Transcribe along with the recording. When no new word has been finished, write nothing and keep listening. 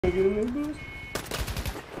Aw,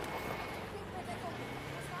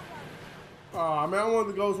 man, I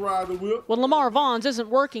wanted to go ride the whip. When Lamar Vaughns isn't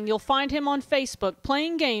working, you'll find him on Facebook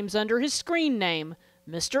playing games under his screen name,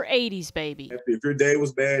 Mr. 80s Baby. If your day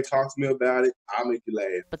was bad, talk to me about it. I'll make you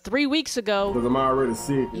laugh. But 3 weeks ago, Because I'm already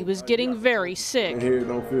sick. he was getting very sick. My head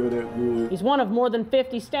don't feel that good. He's one of more than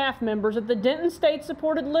 50 staff members at the Denton State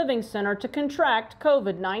Supported Living Center to contract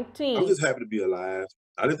COVID-19. I'm just happy to be alive.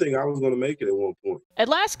 I didn't think I was going to make it at one point. At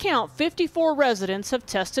last count, 54 residents have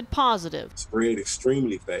tested positive. Spread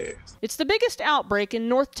extremely fast. It's the biggest outbreak in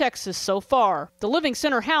North Texas so far. The Living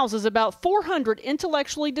Center houses about 400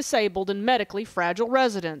 intellectually disabled and medically fragile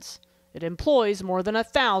residents. It employs more than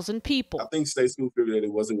 1,000 people. I think state school figured that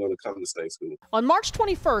it wasn't going to come to state school. On March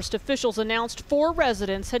 21st, officials announced 4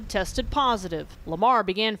 residents had tested positive. Lamar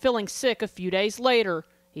began feeling sick a few days later.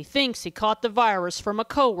 He thinks he caught the virus from a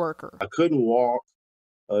coworker. I couldn't walk.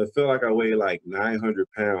 It felt like I weighed like 900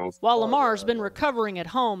 pounds. While Lamar's been recovering at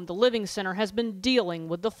home, the Living Center has been dealing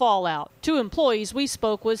with the fallout. 2 employees we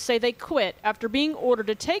spoke with say they quit after being ordered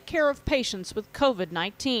to take care of patients with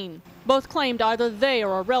COVID-19. Both claimed either they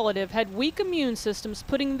or a relative had weak immune systems,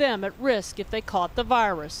 putting them at risk if they caught the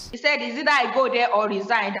virus. He said, is either I go there or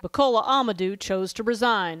resign. Bukola Amadou chose to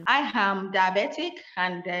resign. I am diabetic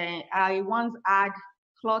and I once had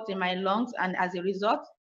clot in my lungs, and as a result,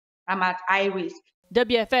 I'm at high risk.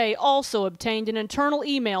 WFA also obtained an internal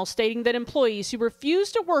email stating that employees who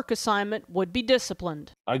refused a work assignment would be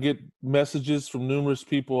disciplined. I get messages from numerous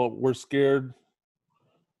people. We're scared.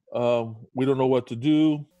 We don't know what to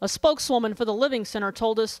do. A spokeswoman for the Living Center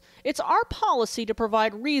told us it's our policy to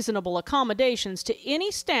provide reasonable accommodations to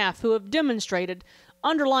any staff who have demonstrated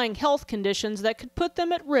underlying health conditions that could put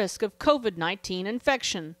them at risk of COVID-19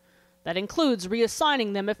 infection. That includes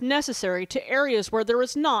reassigning them, if necessary, to areas where there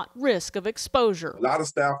is not risk of exposure. A lot of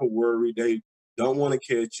staff are worried. They don't want to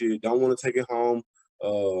catch it, don't want to take it home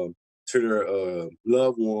to their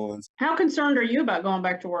loved ones. How concerned are you about going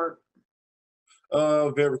back to work?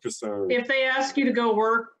 Very concerned. If they ask you to go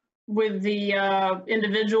work with the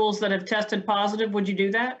individuals that have tested positive, would you do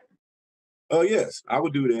that? Yes, I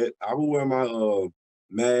would do that. I would wear my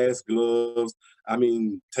mask, gloves. I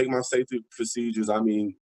mean, take my safety procedures. I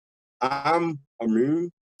mean, I'm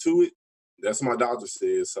immune to it. That's what my doctor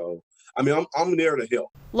says. So, I mean, I'm there to help.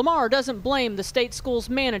 Lamar doesn't blame the state school's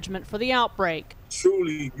management for the outbreak.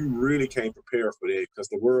 Truly, you really can't prepare for that because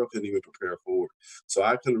the world couldn't even prepare for it. So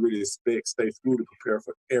I couldn't really expect state school to prepare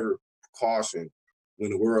for every precaution when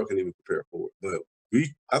the world couldn't even prepare for it. But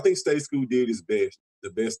I think state school did its best. The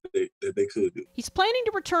best that they could do. He's planning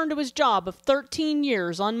to return to his job of 13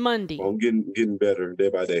 years on Monday. I'm getting better day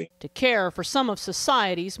by day. To care for some of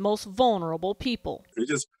society's most vulnerable people. They're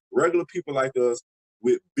just regular people like us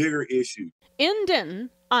with bigger issues. In Denton,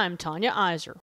 I'm Tanya Iser.